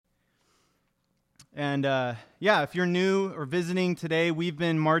And if you're new or visiting today, we've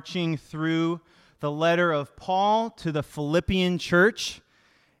been marching through the letter of Paul to the Philippian church.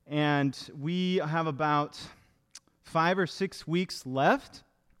 And we have about 5 or 6 weeks left.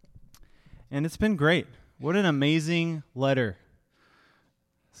 And it's been great. What an amazing letter.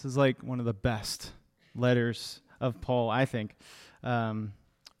 This is like one of the best letters of Paul, I think.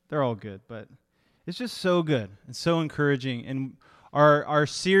 They're all good, but it's just so good and so encouraging. And our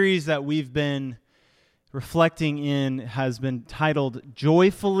series that we've been reflecting in has been titled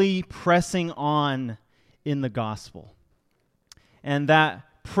Joyfully Pressing On in the Gospel. And that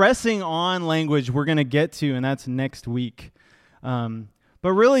pressing on language we're going to get to, and that's next week.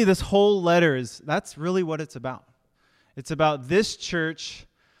 But really this whole letter that's really what it's about. It's about this church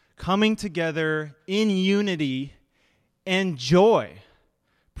coming together in unity and joy,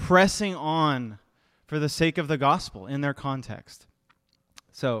 pressing on for the sake of the gospel in their context.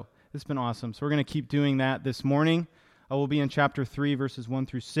 So it's been awesome. So we're going to keep doing that this morning. I will be in chapter 3, verses 1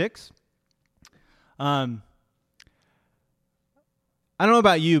 through 6. I don't know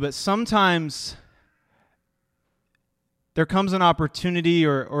about you, but sometimes there comes an opportunity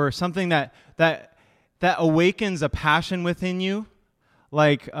or something that awakens a passion within you.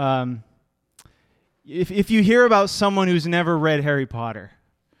 Like if you hear about someone who's never read Harry Potter,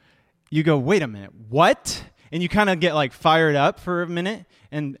 you go, wait a minute, what? And you kind of get like fired up for a minute.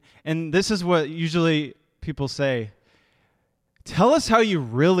 And this is what usually people say. Tell us how you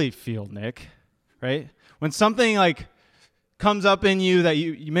really feel, Nick, right? When something like comes up in you that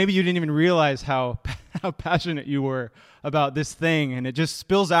you maybe you didn't even realize how passionate you were about this thing, and it just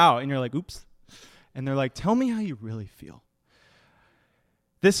spills out, and you're like, oops. And they're like, tell me how you really feel.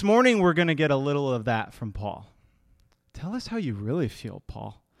 This morning, we're going to get a little of that from Paul. Tell us how you really feel,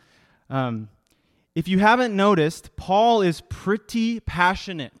 Paul. If you haven't noticed, Paul is pretty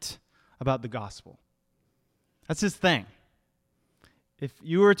passionate about the gospel. That's his thing. If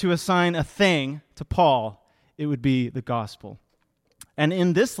you were to assign a thing to Paul, it would be the gospel. And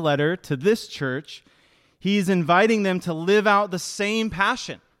in this letter to this church, he's inviting them to live out the same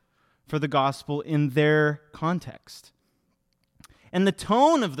passion for the gospel in their context. And the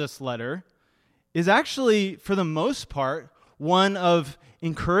tone of this letter is actually, for the most part, one of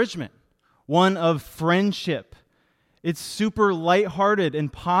encouragement, one of friendship. It's super lighthearted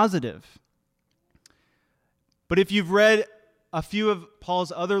and positive. But if you've read a few of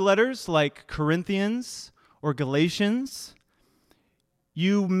Paul's other letters, like Corinthians or Galatians,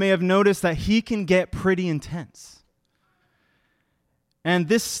 you may have noticed that he can get pretty intense. And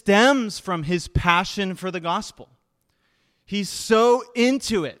this stems from his passion for the gospel. He's so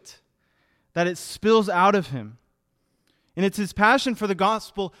into it that it spills out of him. And it's his passion for the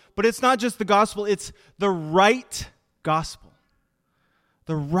gospel, but it's not just the gospel, it's the right gospel.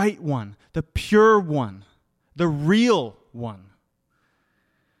 The right one, the pure one, the real one.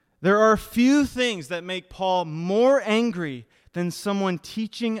 There are few things that make Paul more angry than someone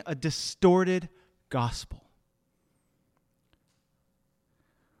teaching a distorted gospel.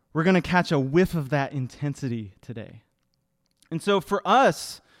 We're going to catch a whiff of that intensity today. And so for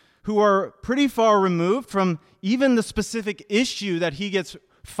us, who are pretty far removed from even the specific issue that he gets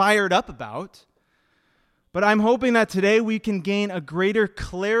fired up about, but I'm hoping that today we can gain a greater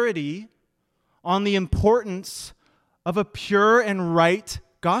clarity on the importance of a pure and right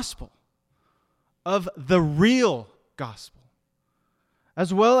gospel, of the real gospel,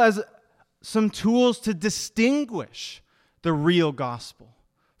 as well as some tools to distinguish the real gospel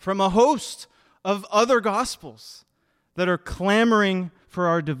from a host of other gospels that are clamoring for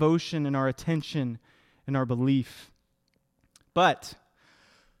our devotion and our attention and our belief. But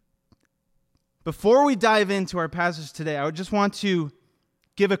before we dive into our passage today, I would just want to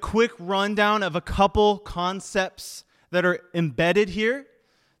give a quick rundown of a couple concepts that are embedded here,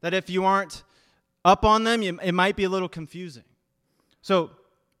 that if you aren't up on them, it might be a little confusing. So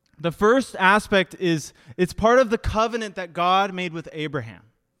the first aspect is it's part of the covenant that God made with Abraham,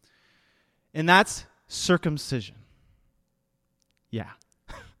 and that's circumcision. Yeah.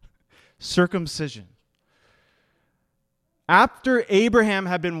 Circumcision. After Abraham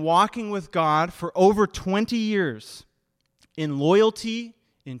had been walking with God for over 20 years in loyalty,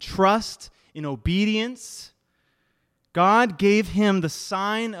 in trust, in obedience, God gave him the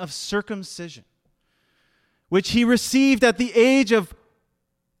sign of circumcision, which he received at the age of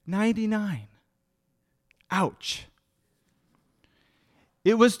 99. Ouch.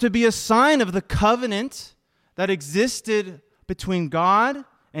 It was to be a sign of the covenant that existed between God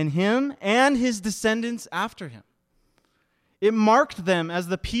and him and his descendants after him. It marked them as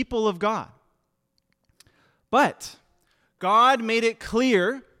the people of God. But God made it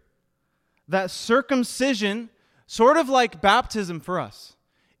clear that circumcision, sort of like baptism for us,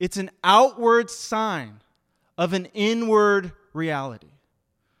 it's an outward sign of an inward reality.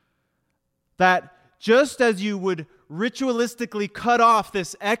 That just as you would ritualistically cut off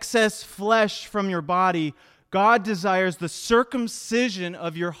this excess flesh from your body, God desires the circumcision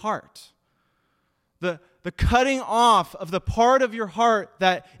of your heart. The cutting off of the part of your heart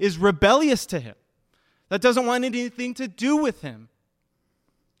that is rebellious to Him, that doesn't want anything to do with Him.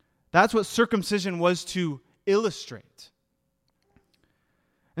 That's what circumcision was to illustrate.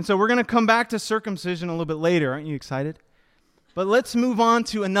 And so we're going to come back to circumcision a little bit later. Aren't you excited? But let's move on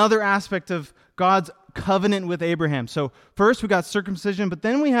to another aspect of God's covenant with Abraham. So first we got circumcision, but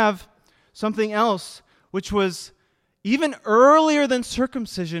then we have something else which was even earlier than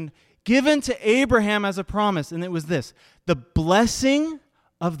circumcision, given to Abraham as a promise, and it was this: the blessing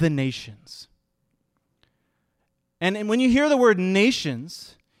of the nations. And when you hear the word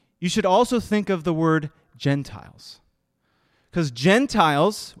nations, you should also think of the word Gentiles. Because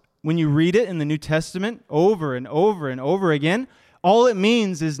Gentiles, when you read it in the New Testament over and over and over again, all it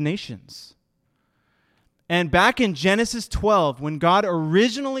means is nations. And back in Genesis 12, when God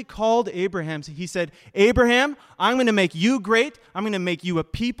originally called Abraham, He said, Abraham, I'm going to make you great. I'm going to make you a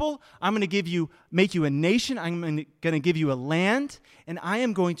people. I'm going to make you a nation. I'm going to give you a land. And I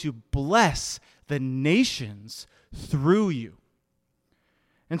am going to bless the nations through you.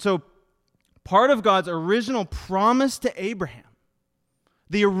 And so part of God's original promise to Abraham,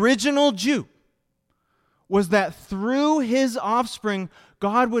 the original Jew, was that through his offspring,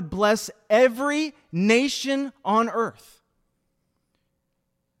 God would bless every nation on earth.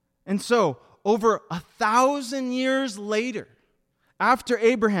 And so, over 1,000 years later, after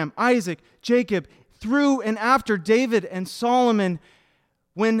Abraham, Isaac, Jacob, through and after David and Solomon,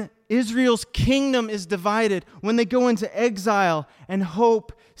 when Israel's kingdom is divided, when they go into exile and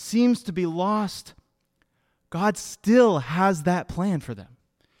hope seems to be lost, God still has that plan for them.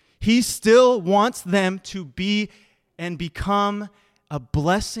 He still wants them to be and become a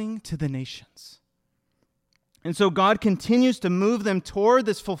blessing to the nations. And so God continues to move them toward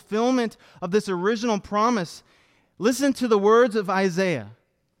this fulfillment of this original promise. Listen to the words of Isaiah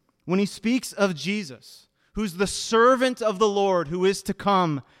when he speaks of Jesus, who's the servant of the Lord who is to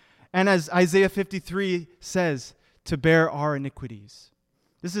come, and as Isaiah 53 says, to bear our iniquities.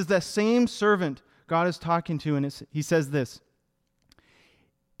 This is the same servant God is talking to, and he says this: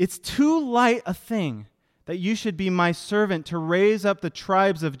 it's too light a thing that you should be my servant to raise up the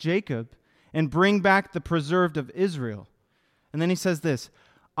tribes of Jacob and bring back the preserved of Israel. And then he says this: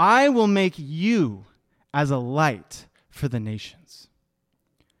 I will make you as a light for the nations,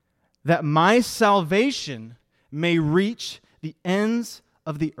 that my salvation may reach the ends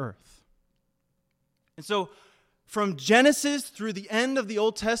of the earth. And so, from Genesis through the end of the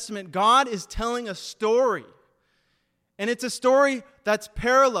Old Testament, God is telling a story. And it's a story that's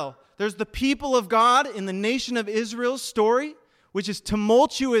parallel. There's the people of God in the nation of Israel's story, which is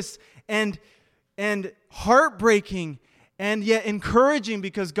tumultuous and heartbreaking and yet encouraging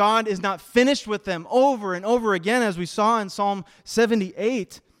because God is not finished with them over and over again, as we saw in Psalm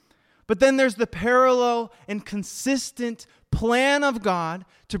 78. But then there's the parallel and consistent plan of God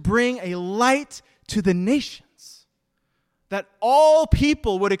to bring a light to the nations, that all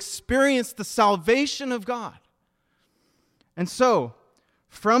people would experience the salvation of God. And so,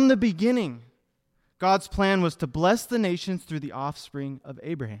 from the beginning, God's plan was to bless the nations through the offspring of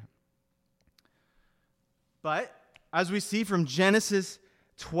Abraham. But, as we see from Genesis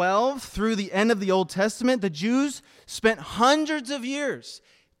 12 through the end of the Old Testament, the Jews spent hundreds of years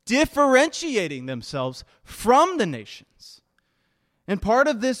differentiating themselves from the nations. And part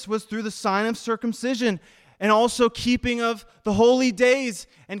of this was through the sign of circumcision, and also keeping of the holy days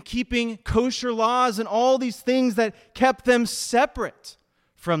and keeping kosher laws and all these things that kept them separate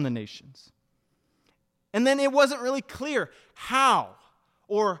from the nations. And then it wasn't really clear how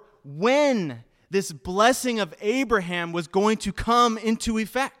or when this blessing of Abraham was going to come into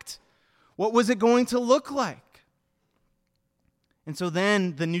effect. What was it going to look like? And so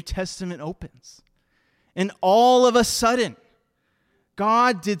then the New Testament opens. And all of a sudden,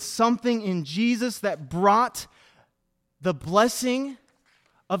 God did something in Jesus that brought the blessing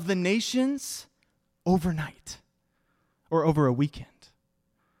of the nations overnight or over a weekend.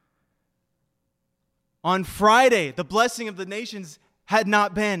 On Friday, the blessing of the nations had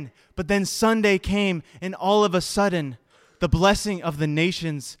not been, but then Sunday came, and all of a sudden, the blessing of the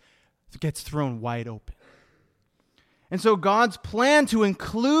nations gets thrown wide open. And so God's plan to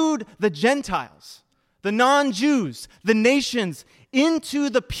include the Gentiles, the non-Jews, the nations, into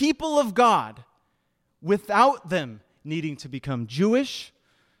the people of God without them needing to become Jewish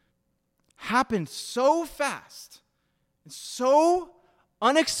happened so fast and so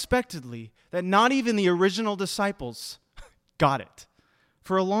unexpectedly that not even the original disciples got it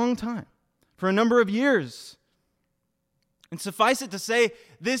for a long time, for a number of years. And suffice it to say,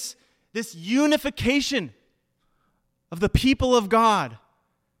 this unification of the people of God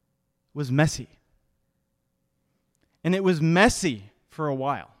was messy. And it was messy for a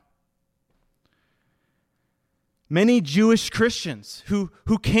while. Many Jewish Christians who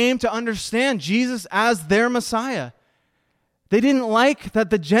came to understand Jesus as their Messiah, they didn't like that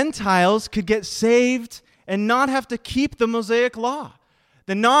the Gentiles could get saved and not have to keep the Mosaic law,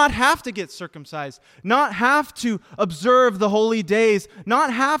 to not have to get circumcised, not have to observe the holy days,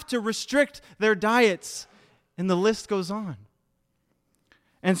 not have to restrict their diets, and the list goes on.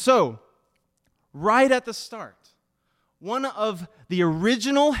 And so, right at the start, one of the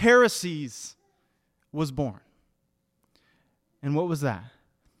original heresies was born. And what was that?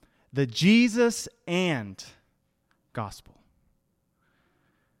 The Jesus and gospel.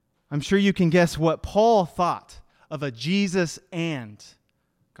 I'm sure you can guess what Paul thought of a Jesus and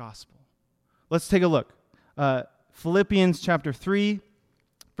gospel. Let's take a look. Philippians chapter 3,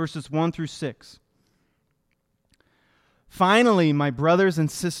 verses 1 through 6. Finally, my brothers and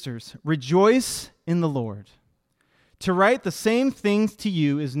sisters, rejoice in the Lord. To write the same things to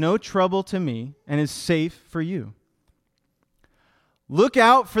you is no trouble to me and is safe for you. Look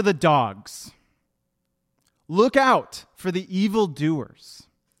out for the dogs. Look out for the evildoers.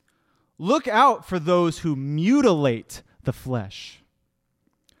 Look out for those who mutilate the flesh.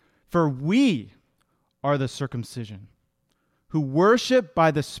 For we are the circumcision, who worship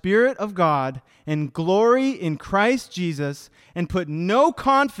by the Spirit of God and glory in Christ Jesus and put no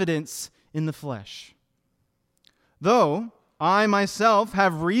confidence in the flesh. Though I myself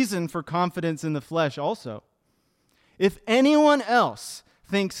have reason for confidence in the flesh also. If anyone else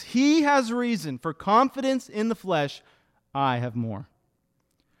thinks he has reason for confidence in the flesh, I have more.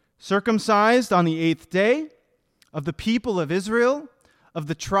 Circumcised on the 8th day, of the people of Israel, of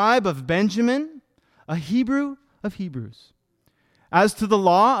the tribe of Benjamin, a Hebrew of Hebrews. As to the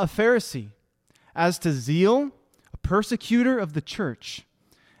law, a Pharisee. As to zeal, a persecutor of the church.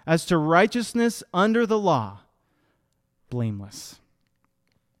 As to righteousness under the law, blameless.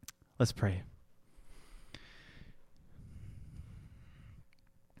 Let's pray.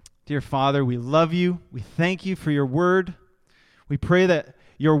 Dear Father, we love you. We thank you for your word. We pray that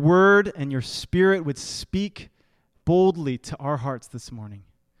your word and your Spirit would speak boldly to our hearts this morning,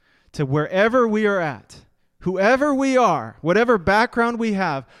 to wherever we are at, whoever we are, whatever background we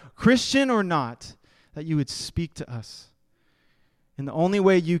have, Christian or not, that you would speak to us in the only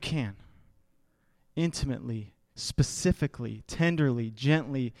way you can, intimately, specifically, tenderly,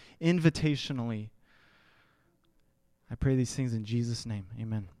 gently, invitationally. I pray these things in Jesus' name.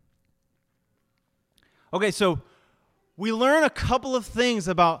 Amen. Okay, so we learn a couple of things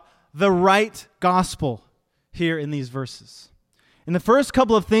about the right gospel here in these verses. And the first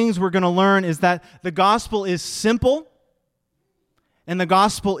couple of things we're going to learn is that the gospel is simple and the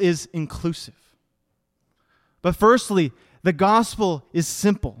gospel is inclusive. But firstly, the gospel is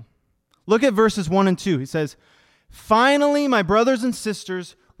simple. Look at verses 1 and 2. He says, finally, my brothers and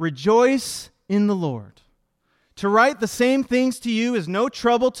sisters, rejoice in the Lord. To write the same things to you is no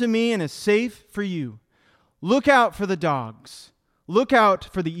trouble to me and is safe for you. Look out for the dogs. Look out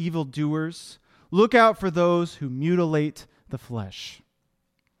for the evildoers. Look out for those who mutilate the flesh.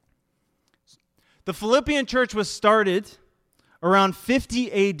 The Philippian church was started around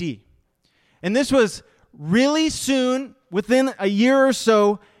 50 AD. And this was really soon, within a year or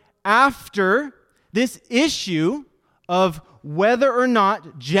so, after this issue of whether or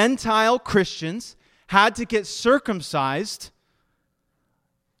not Gentile Christians had to get circumcised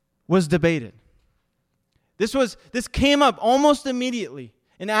was debated. This came up almost immediately.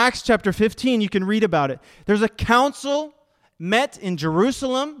 In Acts chapter 15, you can read about it. There's a council met in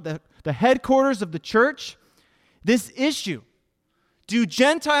Jerusalem, the headquarters of the church. This issue, do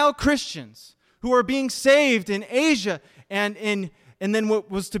Gentile Christians who are being saved in Asia and then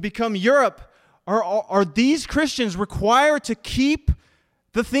what was to become Europe, are these Christians required to keep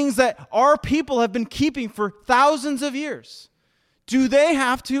the things that our people have been keeping for thousands of years? Do they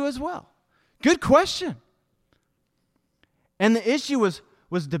have to as well? Good question. And the issue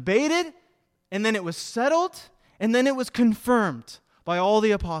was debated, and then it was settled, and then it was confirmed by all the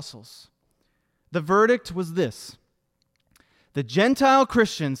apostles. The verdict was this: the Gentile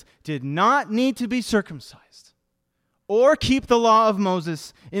Christians did not need to be circumcised or keep the law of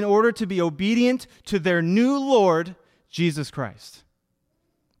Moses in order to be obedient to their new Lord, Jesus Christ.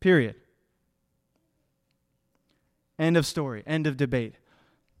 Period. End of story. End of debate.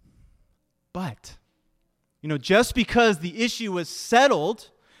 But, just because the issue was settled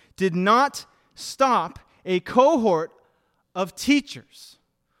did not stop a cohort of teachers,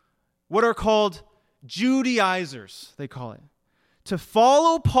 what are called Judaizers, they call it, to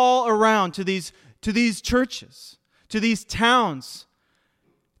follow Paul around to these churches, to these towns,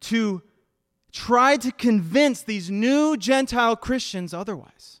 to try to convince these new Gentile Christians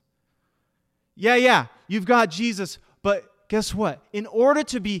otherwise. Yeah, you've got Jesus, but guess what? In order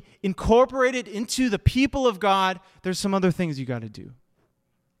to be incorporated into the people of God, there's some other things you got to do.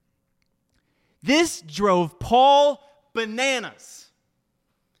 This drove Paul bananas.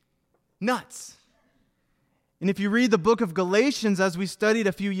 Nuts. And if you read the book of Galatians, as we studied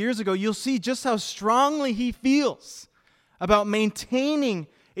a few years ago, you'll see just how strongly he feels about maintaining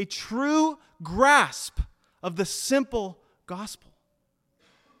a true grasp of the simple gospel.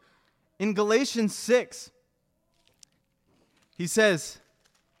 In Galatians 6, he says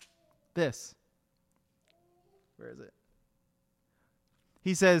this. Where is it?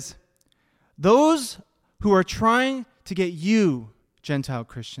 He says, those who are trying to get you, Gentile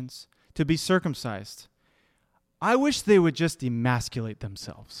Christians, to be circumcised, I wish they would just emasculate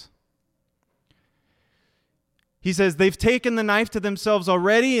themselves. He says they've taken the knife to themselves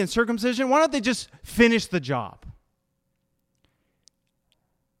already in circumcision. Why don't they just finish the job?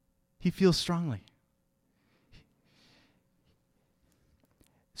 He feels strongly.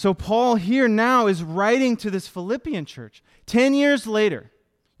 So Paul here now is writing to this Philippian church. 10 years later,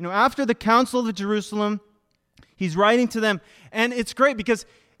 after the Council of Jerusalem, he's writing to them. And it's great because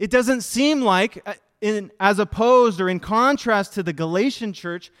it doesn't seem like, as opposed or in contrast to the Galatian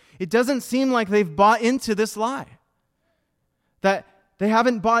church, it doesn't seem like they've bought into this lie. That they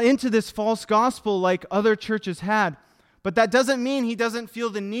haven't bought into this false gospel like other churches had. But that doesn't mean he doesn't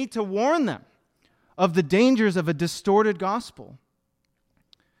feel the need to warn them of the dangers of a distorted gospel.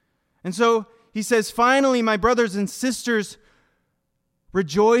 And so he says, finally, my brothers and sisters,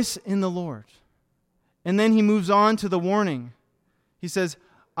 rejoice in the Lord. And then he moves on to the warning. He says,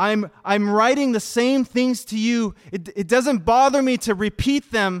 I'm writing the same things to you. It doesn't bother me to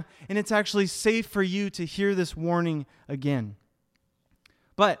repeat them, and it's actually safe for you to hear this warning again.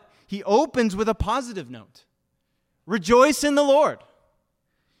 But he opens with a positive note. Rejoice in the Lord.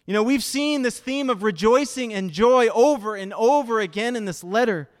 We've seen this theme of rejoicing and joy over and over again in this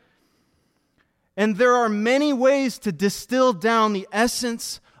letter. And there are many ways to distill down the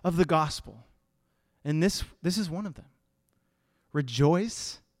essence of the gospel. And this is one of them.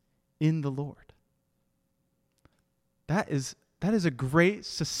 Rejoice in the Lord. That is a great,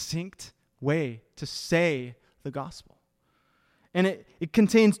 succinct way to say the gospel. And it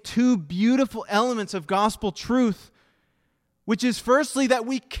contains two beautiful elements of gospel truth, which is firstly that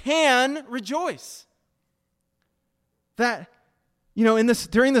we can rejoice. That,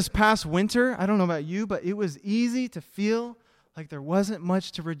 during this past winter, I don't know about you, but it was easy to feel like there wasn't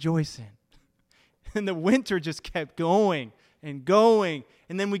much to rejoice in. And the winter just kept going and going.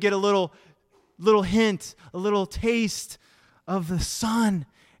 And then we get a little hint, a little taste of the sun.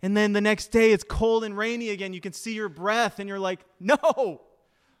 And then the next day it's cold and rainy again. You can see your breath and you're like, no,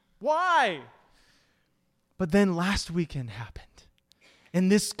 why? But then last weekend happened.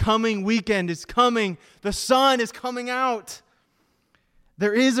 And this coming weekend is coming. The sun is coming out.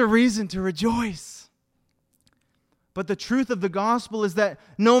 There is a reason to rejoice. But the truth of the gospel is that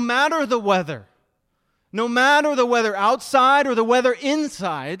no matter the weather outside or the weather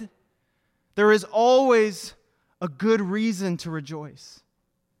inside, there is always a good reason to rejoice.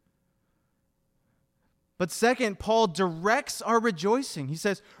 But second, Paul directs our rejoicing. He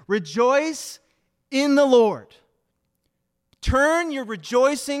says, rejoice in the Lord. Turn your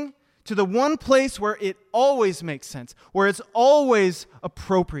rejoicing to the one place where it always makes sense, where it's always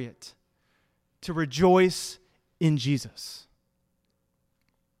appropriate to rejoice in Jesus.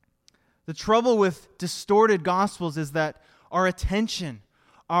 The trouble with distorted gospels is that our attention,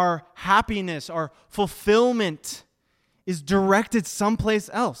 our happiness, our fulfillment is directed someplace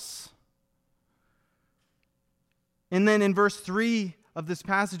else. And then in verse 3 of this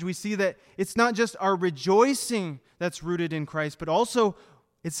passage, we see that it's not just our rejoicing that's rooted in Christ, but also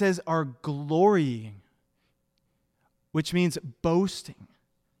it says our glorying, which means boasting,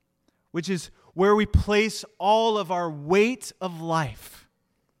 which is where we place all of our weight of life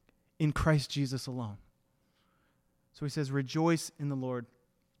in Christ Jesus alone. So he says, rejoice in the Lord.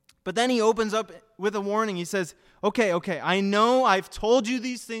 But then he opens up with a warning. He says, okay, I know I've told you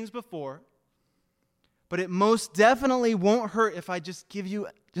these things before, but it most definitely won't hurt if I just give you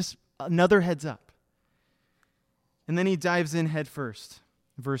just another heads up. And then he dives in head first.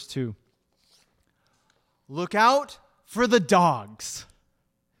 Verse 2. Look out for the dogs.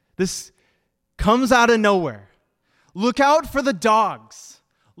 This comes out of nowhere. Look out for the dogs.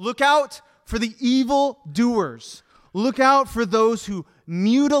 Look out for the evil doers. Look out for those who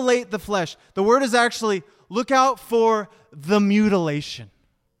mutilate the flesh. The word is actually, look out for the mutilation.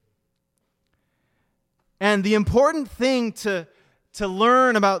 And the important thing to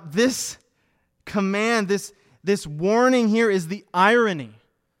learn about this command, this warning here, is the irony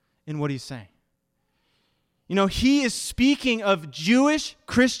in what he's saying. You know, he is speaking of Jewish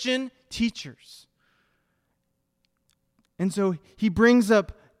Christian teachers. And so he brings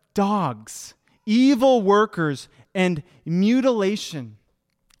up dogs, evil workers, and mutilation.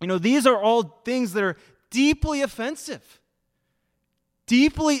 You know, these are all things that are deeply offensive,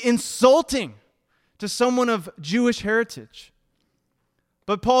 deeply insulting to someone of Jewish heritage.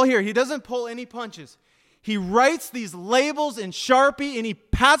 But Paul here, he doesn't pull any punches. He writes these labels in Sharpie and he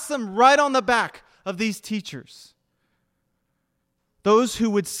pats them right on the back of these teachers. Those who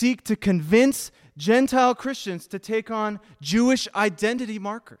would seek to convince Gentile Christians to take on Jewish identity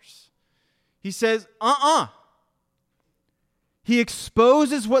markers. He says, He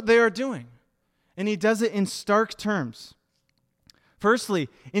exposes what they are doing, and he does it in stark terms. Firstly,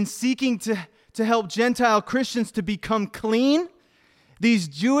 in seeking to help Gentile Christians to become clean, these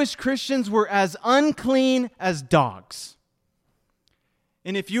Jewish Christians were as unclean as dogs.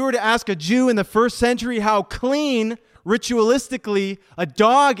 And if you were to ask a Jew in the first century how clean, ritualistically, a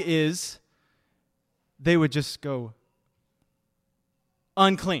dog is, they would just go,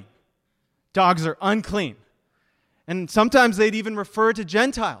 unclean. Dogs are unclean. And sometimes they'd even refer to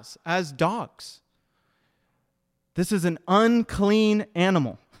Gentiles as dogs. This is an unclean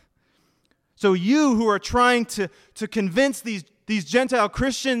animal. So you who are trying to convince these Gentile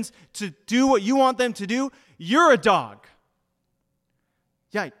Christians to do what you want them to do, you're a dog.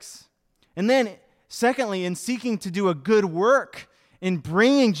 Yikes. And then, secondly, in seeking to do a good work, in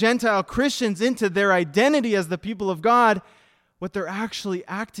bringing Gentile Christians into their identity as the people of God, what they're actually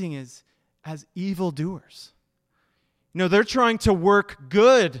acting is as evildoers. You know, they're trying to work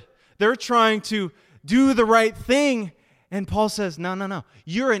good. They're trying to do the right thing. And Paul says, no.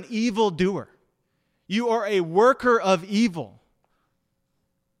 You're an evildoer. You are a worker of evil.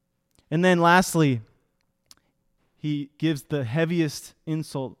 And then lastly, he gives the heaviest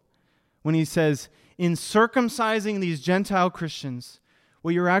insult when he says, in circumcising these Gentile Christians,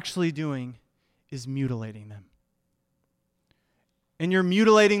 what you're actually doing is mutilating them. And you're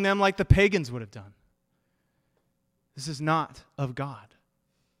mutilating them like the pagans would have done. This is not of God.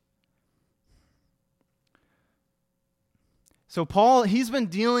 So Paul, he's been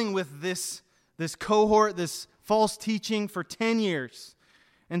dealing with this cohort, this false teaching for 10 years.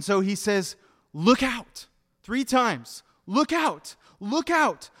 And so he says, look out. 3 times. Look out. Look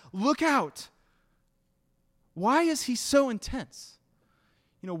out. Look out. Why is he so intense?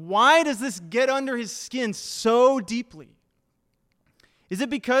 You know, why does this get under his skin so deeply? Is it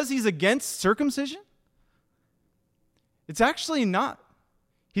because he's against circumcision? It's actually not.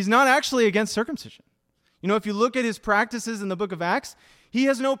 He's not actually against circumcision. You know, if you look at his practices in the book of Acts, he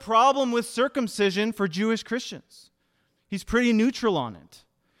has no problem with circumcision for Jewish Christians. He's pretty neutral on it.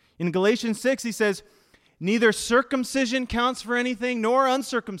 In Galatians 6, he says, neither circumcision counts for anything, nor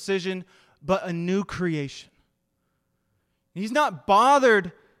uncircumcision, but a new creation. He's not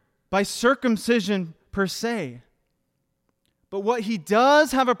bothered by circumcision per se. But what he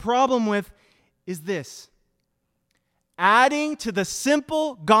does have a problem with is this: adding to the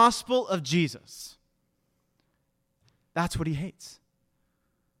simple gospel of Jesus. That's what he hates.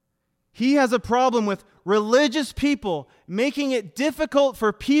 He has a problem with religious people making it difficult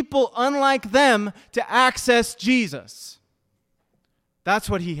for people unlike them to access Jesus. That's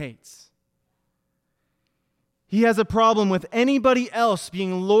what he hates. He has a problem with anybody else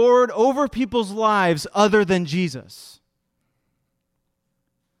being Lord over people's lives other than Jesus.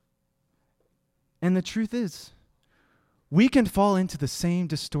 And the truth is, we can fall into the same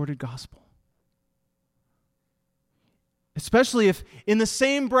distorted gospel. Especially if in the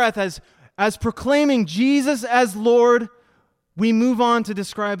same breath as proclaiming Jesus as Lord, we move on to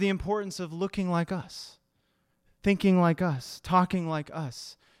describe the importance of looking like us, thinking like us, talking like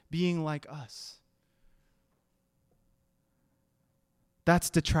us, being like us. That's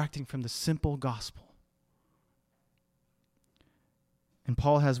detracting from the simple gospel. And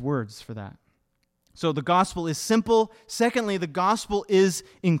Paul has words for that. So the gospel is simple. Secondly, the gospel is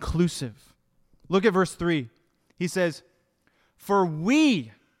inclusive. Look at verse 3. He says, for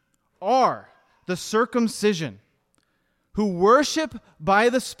we are the circumcision who worship by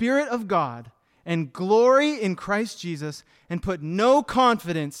the Spirit of God and glory in Christ Jesus and put no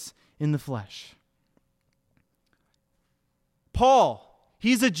confidence in the flesh. Paul,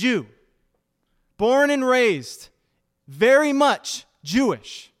 he's a Jew. born and raised, very much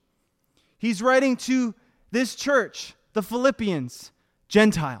Jewish. He's writing to this church, the Philippians,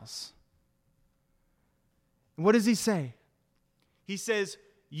 Gentiles. And what does he say? He says,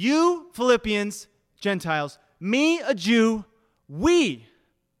 you, Philippians, Gentiles, me, a Jew, we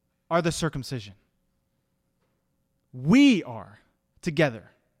are the circumcision. We are together.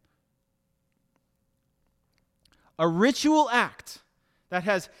 A ritual act that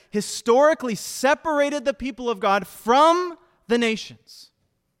has historically separated the people of God from the nations.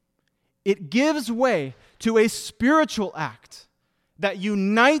 It gives way to a spiritual act that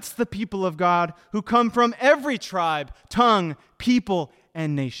unites the people of God who come from every tribe, tongue, people,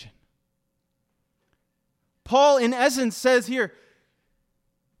 and nation. Paul, in essence, says here,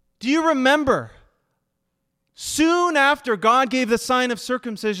 do you remember soon after God gave the sign of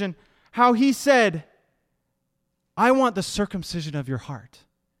circumcision, how he said, I want the circumcision of your heart.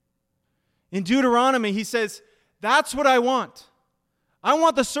 In Deuteronomy, he says, that's what I want. I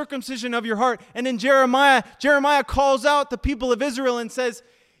want the circumcision of your heart. And in Jeremiah calls out the people of Israel and says,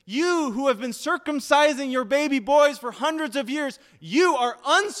 you who have been circumcising your baby boys for hundreds of years, you are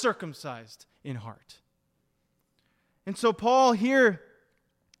uncircumcised in heart. And so Paul here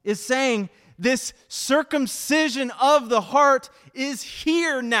is saying this circumcision of the heart is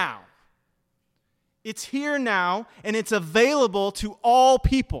here now. It's here now, and it's available to all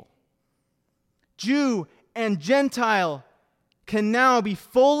people. Jew and Gentile can now be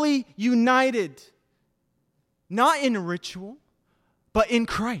fully united, not in ritual, but in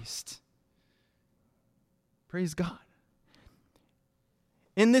Christ. Praise God.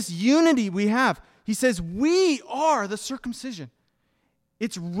 In this unity we have, he says, we are the circumcision.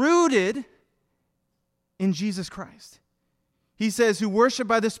 It's rooted in Jesus Christ. He says, who worship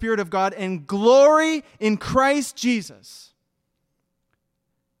by the Spirit of God and glory in Christ Jesus.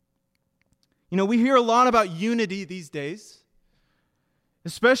 You know, we hear a lot about unity these days,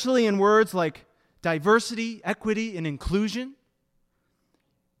 especially in words like diversity, equity, and inclusion.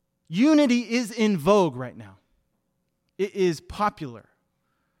 Unity is in vogue right now. It is popular.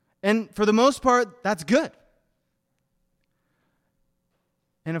 And for the most part, that's good.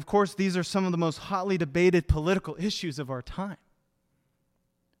 And of course, these are some of the most hotly debated political issues of our time.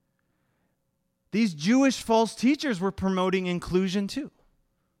 These Jewish false teachers were promoting inclusion too.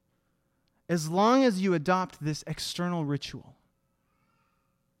 As long as you adopt this external ritual,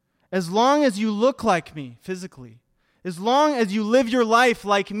 as long as you look like me physically, as long as you live your life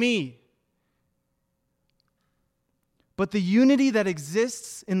like me. But the unity that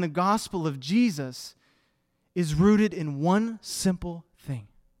exists in the gospel of Jesus is rooted in one simple thing.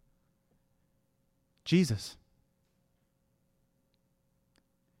 Jesus.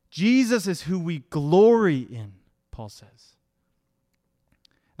 Jesus is who we glory in, Paul says.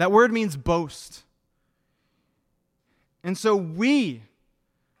 That word means boast. And so we,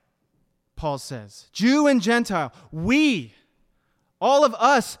 Paul says, Jew and Gentile, we, all of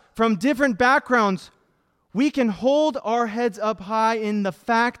us from different backgrounds, we can hold our heads up high in the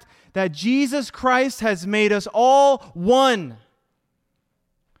fact that Jesus Christ has made us all one.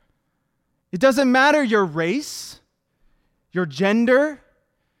 It doesn't matter your race, your gender,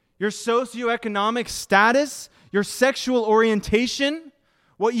 your socioeconomic status, your sexual orientation,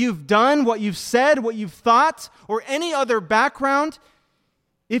 what you've done, what you've said, what you've thought, or any other background.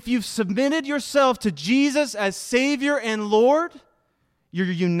 If you've submitted yourself to Jesus as Savior and Lord, you're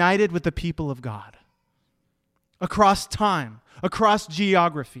united with the people of God. Across time, across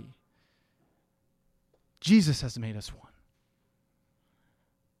geography. Jesus has made us one.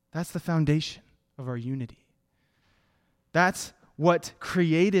 That's the foundation of our unity. That's what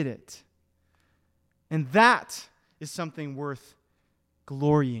created it. And that is something worth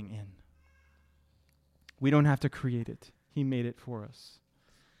glorying in. We don't have to create it. He made it for us.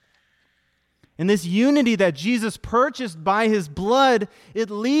 And this unity that Jesus purchased by his blood, it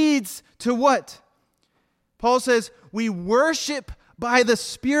leads to what? Paul says, we worship by the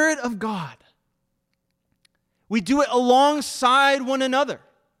Spirit of God. We do it alongside one another.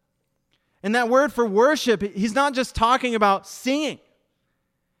 And that word for worship, he's not just talking about singing.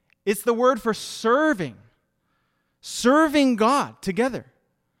 It's the word for serving. Serving God together.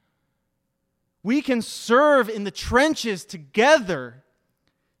 We can serve in the trenches together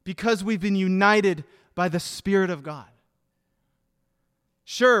because we've been united by the Spirit of God.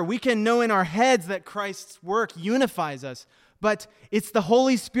 Sure, we can know in our heads that Christ's work unifies us, but it's the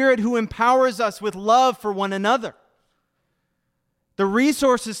Holy Spirit who empowers us with love for one another. The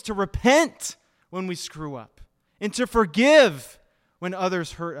resources to repent when we screw up and to forgive when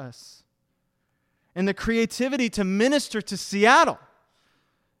others hurt us. And the creativity to minister to Seattle,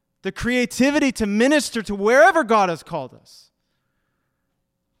 the creativity to minister to wherever God has called us.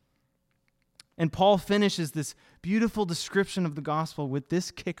 And Paul finishes this beautiful description of the gospel with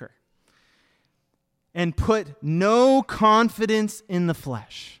this kicker. And put no confidence in the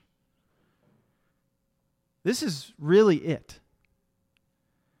flesh. This is really it.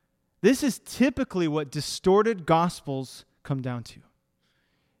 This is typically what distorted gospels come down to.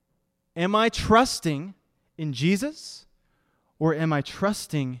 Am I trusting in Jesus, or am I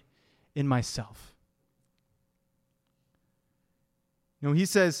trusting in myself? He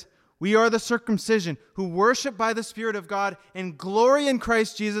says, we are the circumcision who worship by the Spirit of God and glory in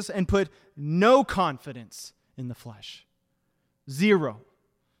Christ Jesus and put no confidence in the flesh. 0.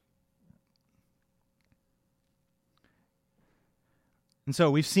 And so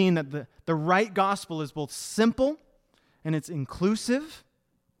we've seen that the right gospel is both simple and it's inclusive.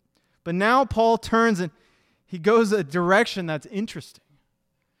 But now Paul turns and he goes a direction that's interesting.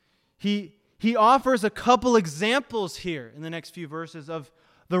 He offers a couple examples here in the next few verses of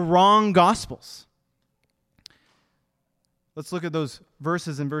the wrong gospels. Let's look at those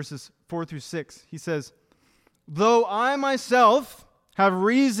verses in verses 4 through 6. He says, though I myself have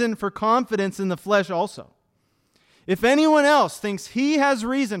reason for confidence in the flesh also. If anyone else thinks he has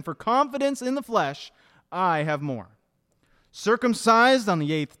reason for confidence in the flesh, I have more. Circumcised on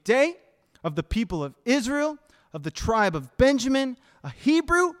the 8th day, of the people of Israel, of the tribe of Benjamin, a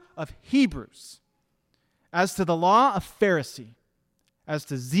Hebrew of Hebrews. As to the law, a Pharisee. As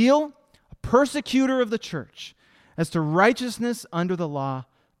to zeal, a persecutor of the church. As to righteousness under the law,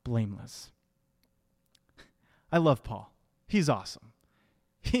 blameless. I love Paul. He's awesome.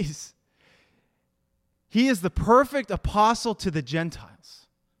 He is the perfect apostle to the Gentiles.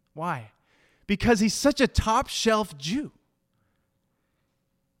 Why? Because he's such a top-shelf Jew.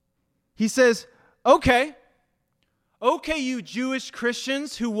 He says, okay, you Jewish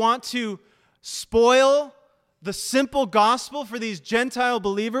Christians who want to spoil the simple gospel for these Gentile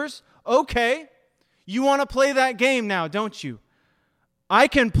believers, okay, you want to play that game now, don't you? I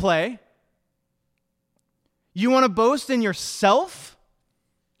can play. You want to boast in yourself?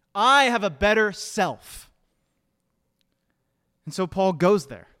 I have a better self. And so Paul goes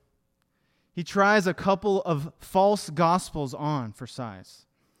there. He tries a couple of false gospels on for size.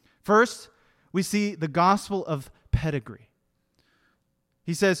 First, we see the gospel of pedigree.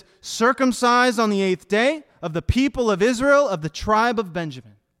 He says, circumcised on the 8th day, of the people of Israel, of the tribe of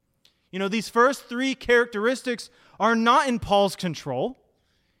Benjamin. These first 3 characteristics are not in Paul's control.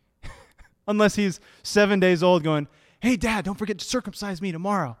 Unless he's 7 days old going, hey, Dad, don't forget to circumcise me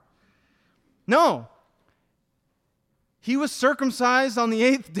tomorrow. No. He was circumcised on the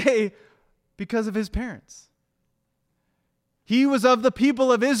 8th day because of his parents. He was of the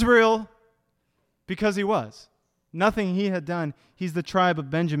people of Israel because he was. Nothing he had done. He's the tribe of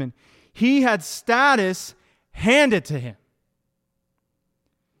Benjamin. He had status handed to him.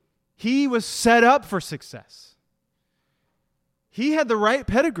 He was set up for success. He had the right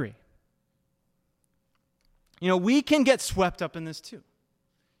pedigree. We can get swept up in this too.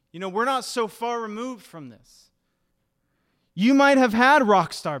 We're not so far removed from this. You might have had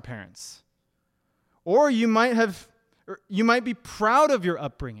rock star parents. Or you might be proud of your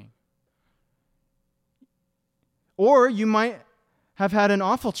upbringing. Or you might have had an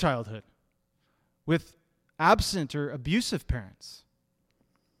awful childhood with absent or abusive parents.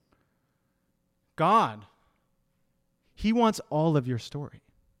 God, He wants all of your story.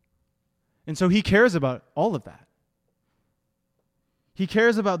 And so He cares about all of that. He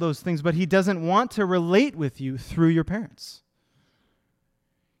cares about those things, but He doesn't want to relate with you through your parents.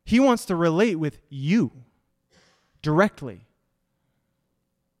 He wants to relate with you directly.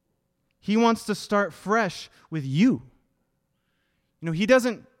 He wants to start fresh with you. He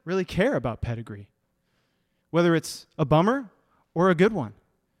doesn't really care about pedigree, whether it's a bummer or a good one.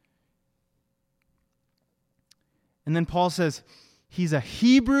 And then Paul says, he's a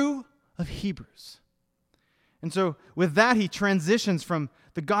Hebrew of Hebrews. And so with that, he transitions from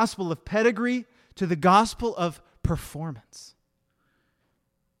the gospel of pedigree to the gospel of performance.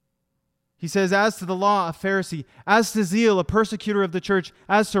 He says, as to the law, a Pharisee, as to zeal, a persecutor of the church,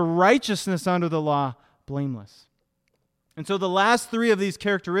 as to righteousness under the law, blameless. And so the last 3 of these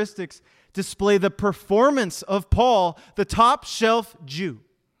characteristics display the performance of Paul, the top shelf Jew.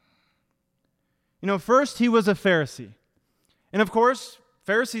 First, he was a Pharisee. And of course,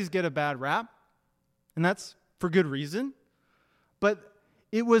 Pharisees get a bad rap, and that's for good reason. But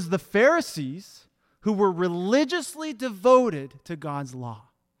it was the Pharisees who were religiously devoted to God's law.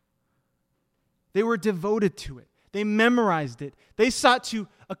 They were devoted to it. They memorized it. They sought to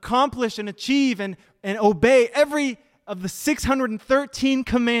accomplish and achieve and obey every of the 613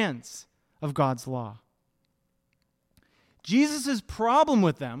 commands of God's law. Jesus' problem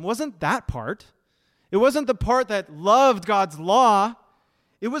with them wasn't that part. It wasn't the part that loved God's law.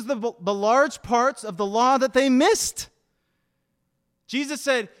 It was the large parts of the law that they missed. Jesus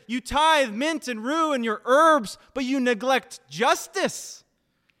said, you tithe mint and rue and your herbs, but you neglect justice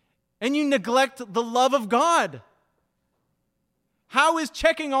and you neglect the love of God. How is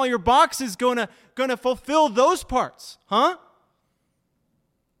checking all your boxes going to fulfill those parts? Huh?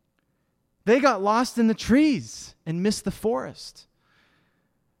 They got lost in the trees and missed the forest.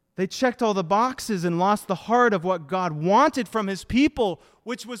 They checked all the boxes and lost the heart of what God wanted from his people,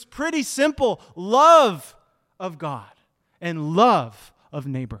 which was pretty simple: love of God and love of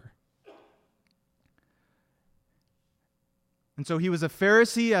neighbor. And so he was a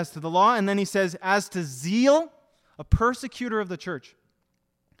Pharisee as to the law, and then he says, as to zeal, a persecutor of the church.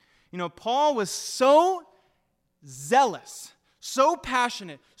 You know, Paul was so zealous, so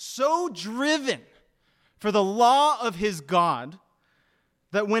passionate, so driven for the law of his God,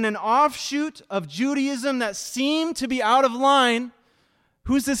 that when an offshoot of Judaism that seemed to be out of line,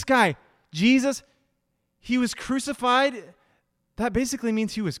 who's this guy? Jesus, he was crucified. That basically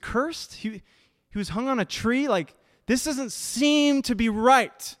means he was cursed. He was hung on a tree. Like, this doesn't seem to be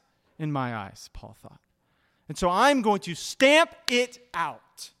right in my eyes, Paul thought. And so I'm going to stamp it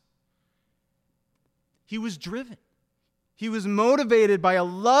out. He was driven. He was motivated by a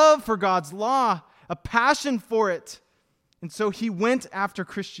love for God's law, a passion for it. And so he went after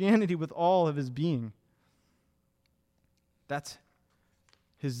Christianity with all of his being. That's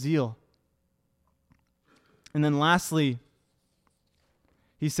his zeal. And then lastly,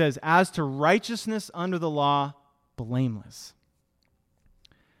 he says, as to righteousness under the law, blameless.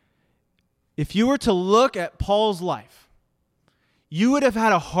 If you were to look at Paul's life, you would have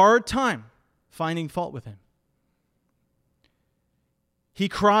had a hard time finding fault with him. He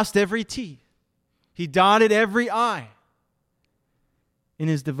crossed every T. He dotted every I in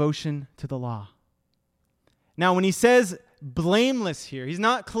his devotion to the law. Now, when he says blameless here, he's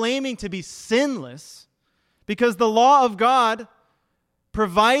not claiming to be sinless, because the law of God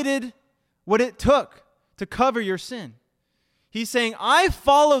provided what it took to cover your sin. He's saying, I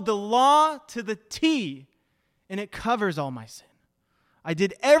followed the law to the T, and it covers all my sin. I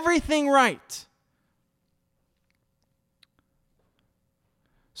did everything right.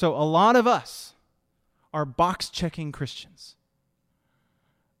 So a lot of us are box-checking Christians.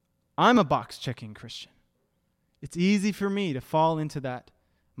 I'm a box-checking Christian. It's easy for me to fall into that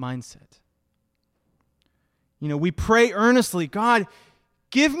mindset. You know, we pray earnestly, God,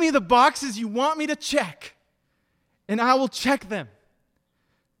 give me the boxes you want me to check, and I will check them.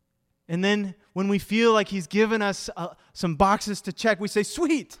 And then when we feel like he's given us some boxes to check, we say,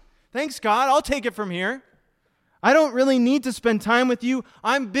 sweet, thanks God, I'll take it from here. I don't really need to spend time with you.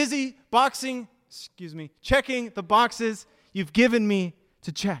 I'm busy checking the boxes you've given me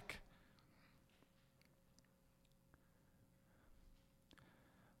to check.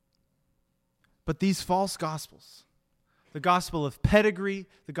 But these false gospels, the gospel of pedigree,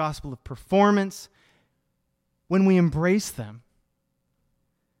 the gospel of performance, when we embrace them,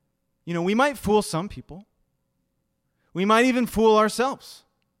 you know, we might fool some people. We might even fool ourselves.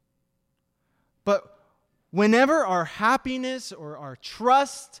 But whenever our happiness or our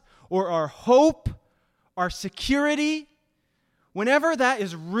trust or our hope, our security, whenever that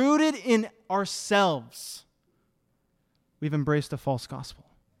is rooted in ourselves, we've embraced a false gospel.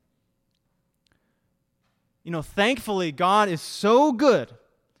 You know, thankfully, God is so good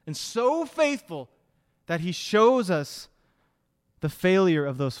and so faithful that he shows us the failure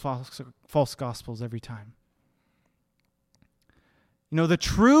of those false gospels every time. You know, the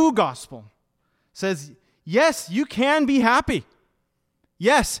true gospel says, yes, you can be happy.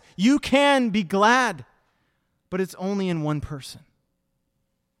 Yes, you can be glad, but it's only in one person.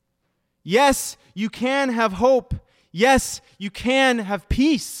 Yes, you can have hope. Yes, you can have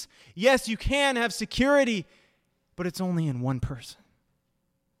peace. Yes, you can have security, but it's only in one person.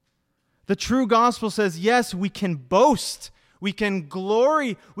 The true gospel says, yes, we can boast, we can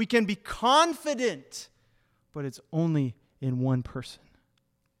glory, we can be confident, but it's only in one person.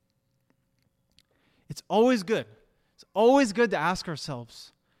 It's always good. It's always good to ask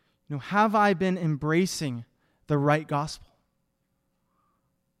ourselves, you know, have I been embracing the right gospel?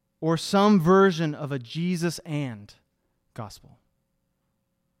 Or some version of a Jesus and gospel?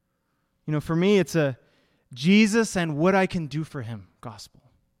 You know, for me, it's a Jesus and what I can do for him gospel.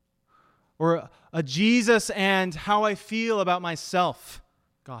 Or a Jesus and how I feel about myself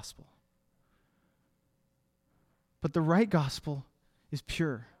gospel. But the right gospel is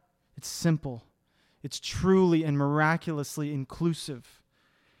pure. It's simple. It's truly and miraculously inclusive.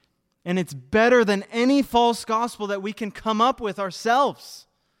 And it's better than any false gospel that we can come up with ourselves.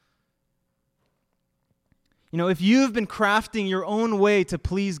 You know, if you've been crafting your own way to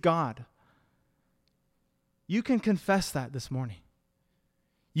please God, you can confess that this morning.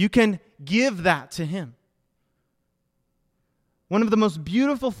 You can give that to Him. One of the most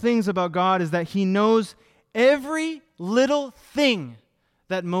beautiful things about God is that He knows every little thing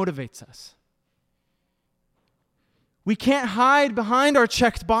that motivates us. We can't hide behind our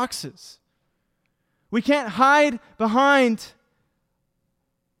checked boxes. We can't hide behind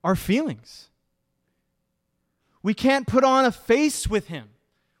our feelings. We can't put on a face with Him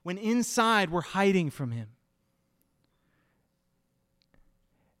when inside we're hiding from Him.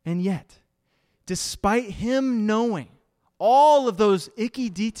 And yet, despite Him knowing all of those icky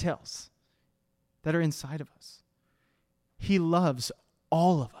details that are inside of us, He loves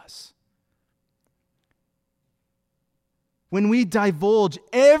all of us. When we divulge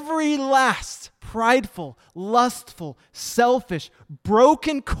every last prideful, lustful, selfish,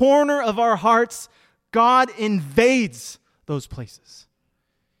 broken corner of our hearts, God invades those places.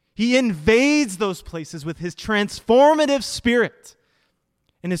 He invades those places with His transformative Spirit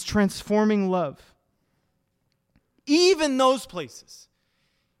and His transforming love. Even those places,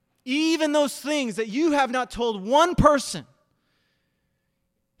 even those things that you have not told one person,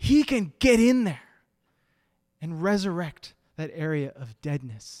 He can get in there and resurrect that area of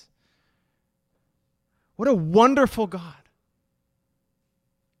deadness. What a wonderful God.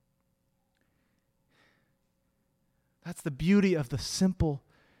 That's the beauty of the simple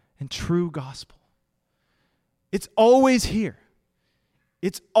and true gospel. It's always here.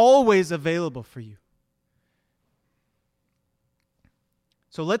 It's always available for you.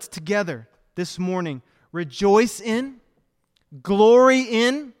 So let's together this morning rejoice in, glory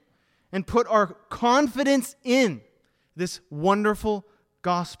in, and put our confidence in this wonderful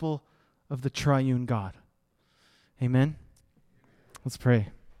gospel of the triune God. Amen. Let's pray.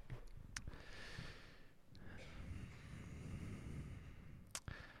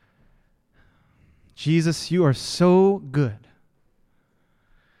 Jesus, you are so good.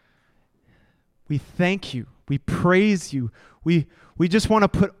 We thank you. We praise you. We just want to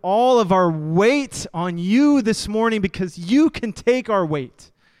put all of our weight on you this morning because you can take our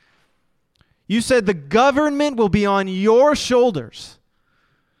weight. You said the government will be on your shoulders.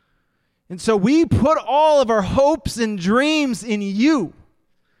 And so we put all of our hopes and dreams in you.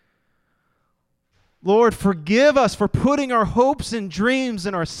 Lord, forgive us for putting our hopes and dreams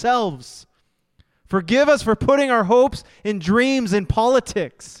in ourselves. Forgive us for putting our hopes and dreams in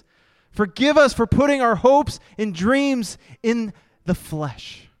politics. Forgive us for putting our hopes and dreams in the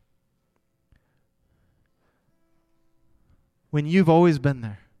flesh. When you've always been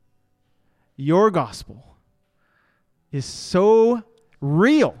there. Your gospel is so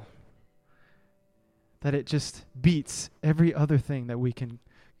real that it just beats every other thing that we can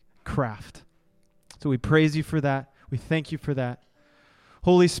craft. So we praise you for that. We thank you for that.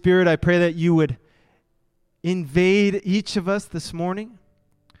 Holy Spirit, I pray that you would invade each of us this morning.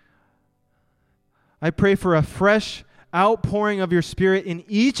 I pray for a fresh outpouring of your Spirit in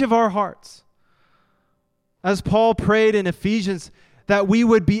each of our hearts. As Paul prayed in Ephesians, that we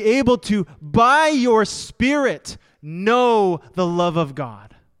would be able to, by your Spirit, know the love of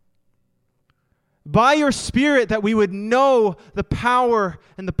God. By your Spirit, that we would know the power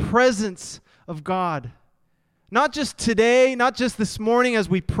and the presence of God. Not just today, not just this morning as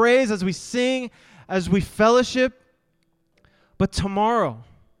we praise, as we sing, as we fellowship, but tomorrow,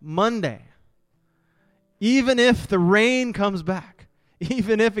 Monday. Even if the rain comes back,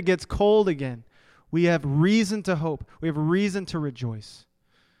 even if it gets cold again, we have reason to hope. We have reason to rejoice.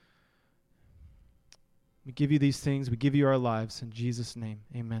 We give you these things. We give you our lives. In Jesus' name,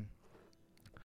 amen.